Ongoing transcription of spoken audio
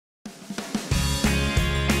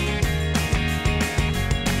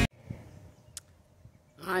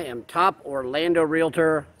I am top Orlando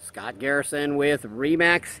Realtor Scott Garrison with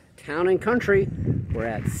ReMax Town Country. We're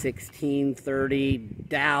at 1630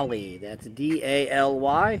 Daly. That's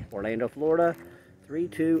D-A-L-Y, Orlando, Florida,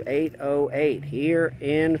 32808 here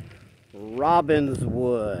in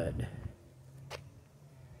Robinswood. If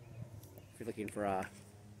you're looking for a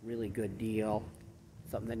really good deal,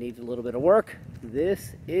 something that needs a little bit of work,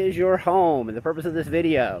 this is your home. And the purpose of this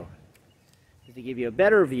video is to give you a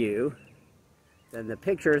better view than the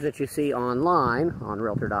pictures that you see online on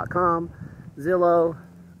Realtor.com, Zillow,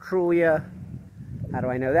 Trulia. How do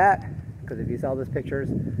I know that? Because if you saw those pictures,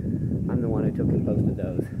 I'm the one who took and posted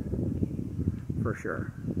those, for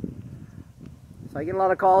sure. So I get a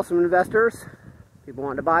lot of calls from investors, people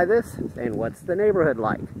wanting to buy this, saying, what's the neighborhood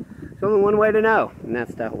like? There's only one way to know, and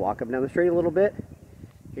that's to walk up and down the street a little bit,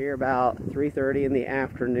 here about 3:30 in the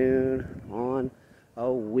afternoon on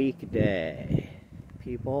a weekday.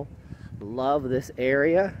 People love this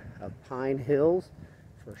area of Pine Hills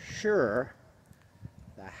for sure.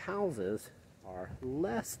 The houses are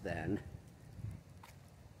less than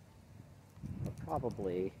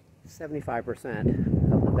probably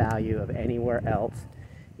 75% of the value of anywhere else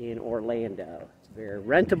in Orlando. It's very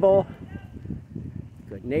rentable,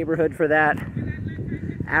 good neighborhood for that.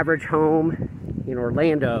 Average home in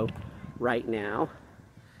Orlando right now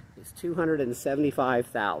is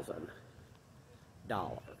 $275,000.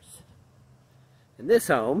 And this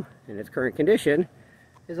home, in its current condition,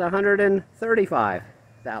 is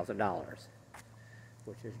 $135,000,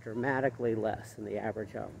 which is dramatically less than the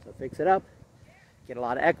average home. So fix it up, get a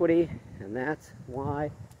lot of equity, and that's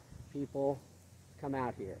why people come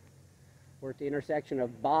out here. We're at the intersection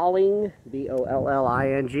of Bolling,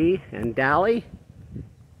 B-O-L-L-I-N-G, and Daly.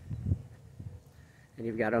 And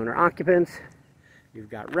you've got owner-occupants,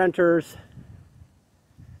 you've got renters.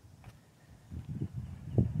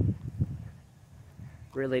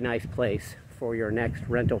 Really nice place for your next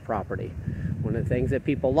rental property. One of the things that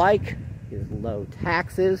people like is low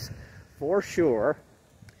taxes, for sure,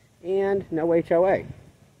 and no HOA.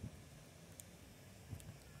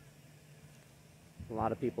 A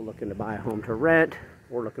lot of people looking to buy a home to rent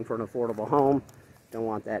or looking for an affordable home don't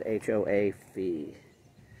want that HOA fee.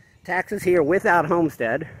 Taxes here without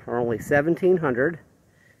homestead are only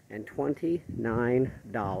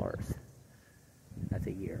 $1,729. That's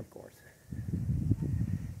a year, of course,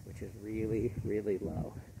 which is really, really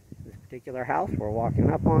low. This particular house we're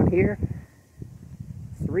walking up on here,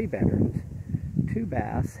 3 bedrooms, 2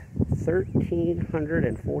 baths,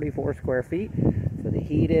 1,344 square feet for the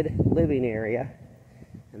heated living area,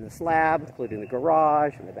 and the slab, including the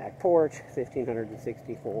garage and the back porch,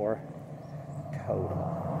 1,564 total.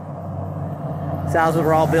 These houses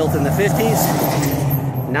were all built in the 50s,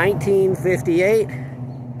 1958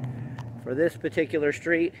 for this particular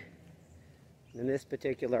street and this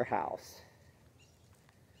particular house.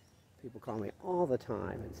 People call me all the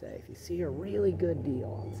time and say, if you see a really good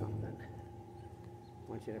deal on something, I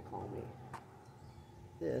want you to call me.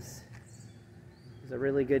 This is a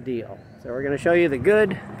really good deal. So we're going to show you the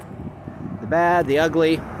good, the bad, the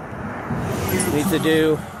ugly. What needs to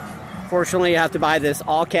do. Fortunately, you have to buy this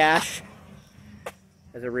all cash.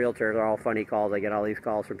 As a realtor, they're all funny calls. I get all these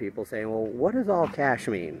calls from people saying, well, what does all cash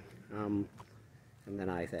mean? And then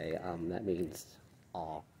I say, that means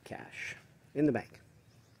all cash in the bank.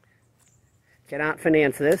 Cannot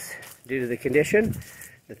finance this due to the condition,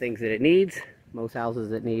 the things that it needs. Most houses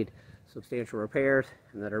that need substantial repairs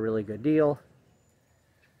and that are a really good deal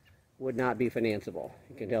would not be financeable.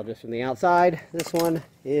 You can tell just from the outside, this one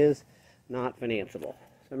is not financeable.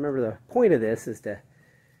 So remember, the point of this is to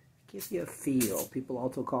give you a feel. People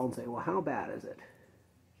also call and say, well, how bad is it?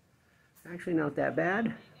 It's actually not that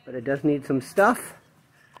bad, but it does need some stuff.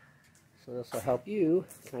 So this will help you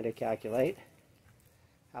kind of calculate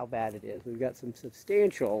how bad it is. We've got some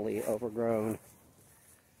substantially overgrown,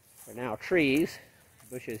 for now, trees,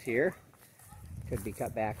 bushes here. Could be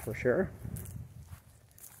cut back for sure.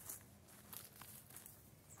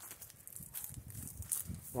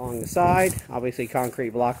 Along the side, obviously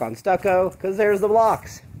concrete block on stucco, because there's the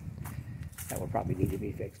blocks. That will probably need to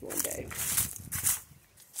be fixed one day.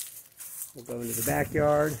 We'll go into the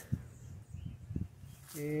backyard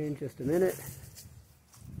in just a minute.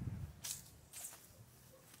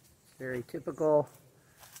 Very typical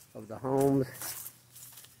of the homes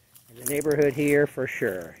in the neighborhood here for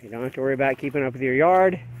sure. You don't have to worry about keeping up with your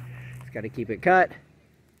yard. Just got to keep it cut.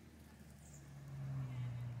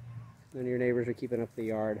 None of your neighbors are keeping up the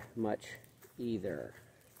yard much either.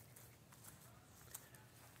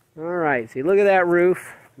 Alright, see, look at that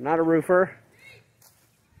roof. I'm not a roofer.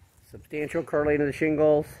 Substantial curling of the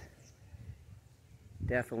shingles.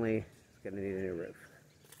 Definitely going to need a new roof.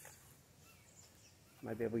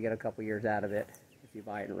 Might be able to get a couple years out of it if you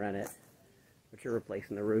buy it and rent it. But you're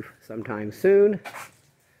replacing the roof sometime soon.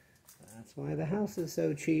 That's why the house is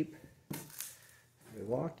so cheap. We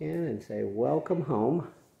walk in and say, welcome home.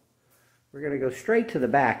 We're going to go straight to the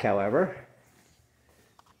back, however.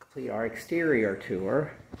 Complete our exterior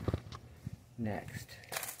tour next.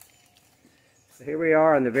 So here we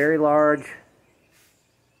are on the very large,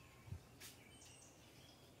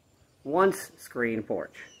 once screened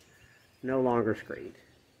porch. No longer screened.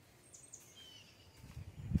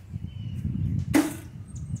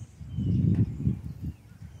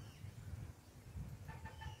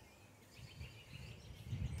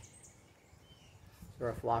 There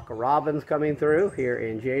are a flock of robins coming through here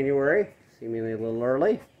in January, seemingly a little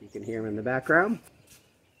early. You can hear them in the background.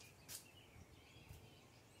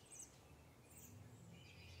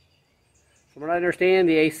 From what I understand,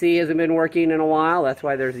 the AC hasn't been working in a while. That's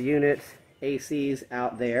why there's units, ACs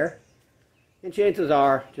out there. And chances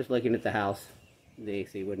are, just looking at the house, the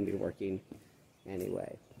AC wouldn't be working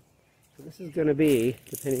anyway. So this is going to be,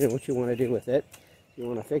 depending on what you want to do with it, if you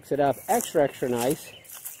want to fix it up extra nice,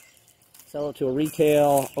 sell it to a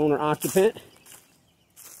retail owner-occupant.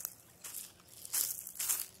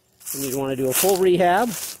 And you'd want to do a full rehab.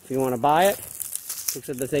 If you want to buy it, fix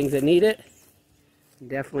up the things that need it,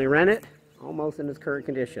 definitely rent it, almost in its current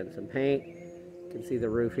condition. Some paint, you can see the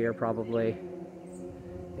roof here probably,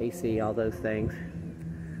 AC, all those things,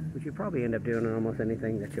 which you probably end up doing on almost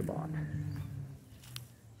anything that you bought.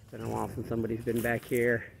 It's been a while since somebody's been back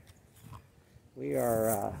here. We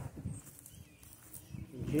are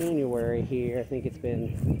in January here. I think it's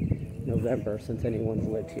been November since anyone's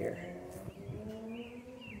lived here.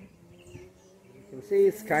 You can see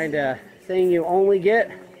it's kind of thing you only get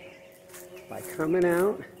by coming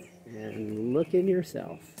out and looking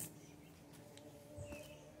yourself.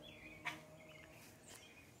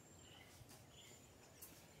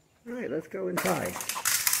 All right, let's go inside.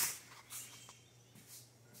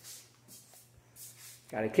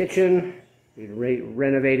 Got a kitchen. Need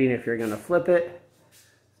renovating if you're going to flip it.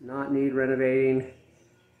 Not need renovating if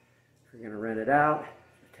you're going to rent it out.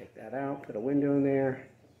 Take that out, put a window in there.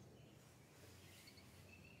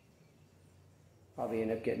 Probably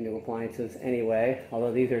end up getting new appliances anyway,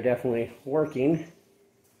 although these are definitely working.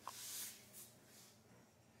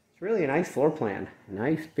 It's really a nice floor plan.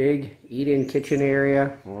 Nice big eat-in kitchen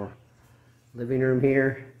area or living room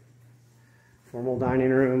here. Formal dining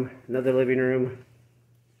room, another living room.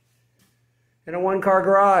 And a one-car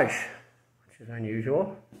garage, which is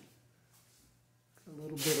unusual. A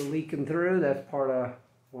little bit of leaking through. That's part of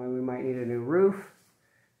why we might need a new roof.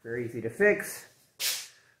 Very easy to fix.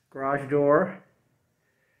 Garage door.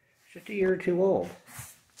 Just a year or two old.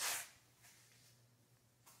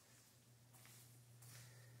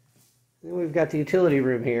 Then we've got the utility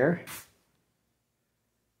room here.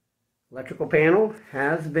 Electrical panel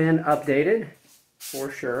has been updated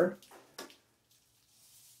for sure.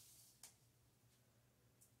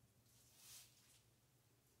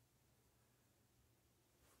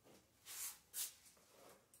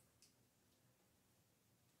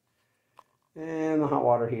 And the hot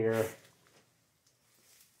water heater.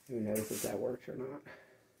 Who knows if that works or not.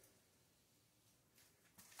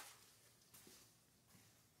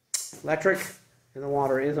 Electric and the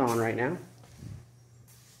water is on right now.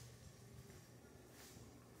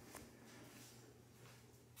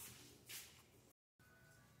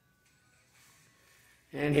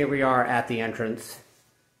 And here we are at the entrance.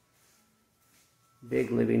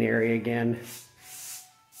 Big living area again.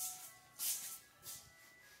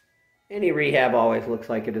 Any rehab always looks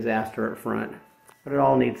like a disaster up front, but it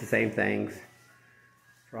all needs the same things.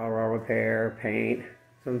 Drywall repair, paint,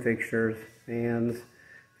 some fixtures, fans,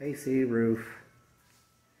 AC, roof.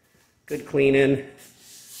 Good cleaning.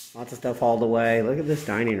 Lots of stuff hauled away. Look at this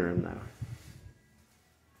dining room though.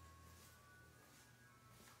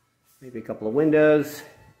 Maybe a couple of windows.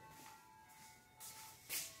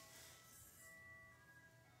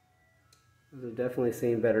 Those have definitely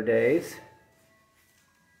seen better days.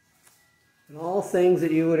 And all things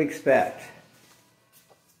that you would expect.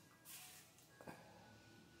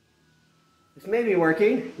 This may be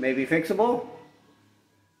working, may be fixable.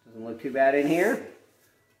 Doesn't look too bad in here.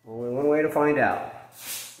 Only one way to find out.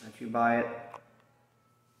 Let you buy it,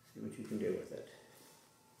 see what you can do with it.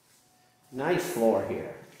 Nice floor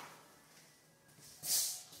here.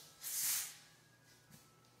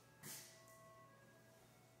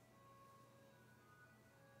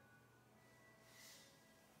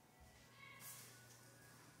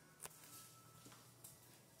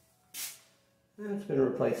 It's been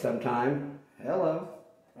replaced sometime. Hello.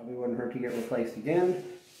 Probably wouldn't hurt to get replaced again.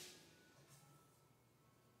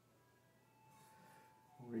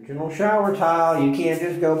 Original shower tile. You can't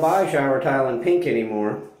just go buy shower tile in pink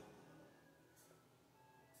anymore.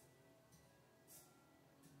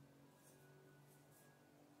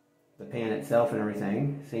 The pan itself and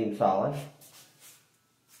everything seems solid.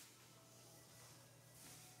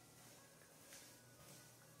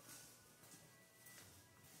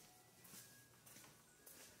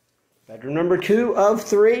 Bedroom number 2 of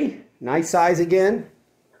 3. Nice size again.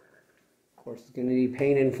 Of course, it's going to need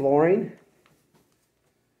paint and flooring.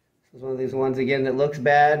 This is one of these ones again that looks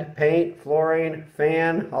bad. Paint, flooring,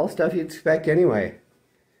 fan, all the stuff you'd expect anyway.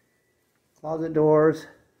 Closet doors.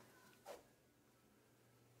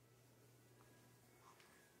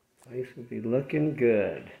 Place will be looking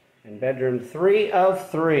good. And bedroom 3 of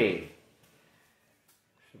 3.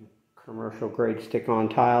 Some commercial grade stick-on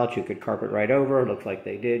tile that you could carpet right over. Looks like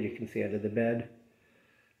they did. You can see under the bed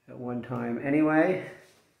at one time anyway.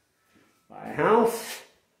 Buy a house.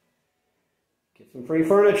 Get some free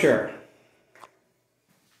furniture.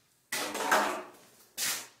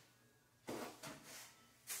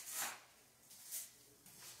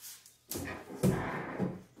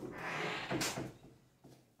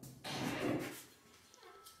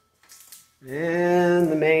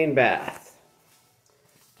 And the main bath.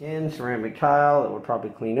 Again, ceramic tile that would probably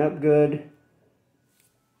clean up good.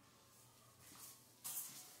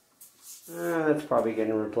 That's probably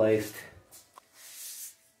getting replaced.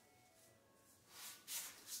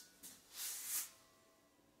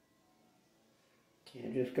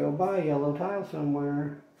 Can't just go buy yellow tile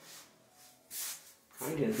somewhere.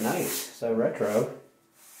 Kind is nice, so retro.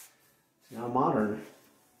 It's now modern.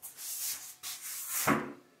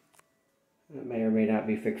 That may or may not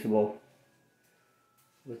be fixable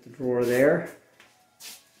with the drawer there.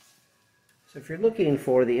 So if you're looking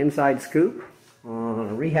for the inside scoop on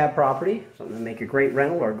a rehab property, something to make a great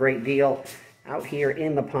rental or a great deal out here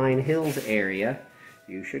in the Pine Hills area,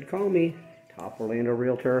 you should call me, top Orlando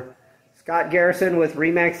Realtor Scott Garrison with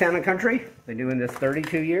ReMax Town Country. Been doing this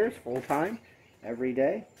 32 years, full time, every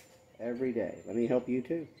day. Let me help you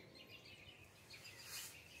too.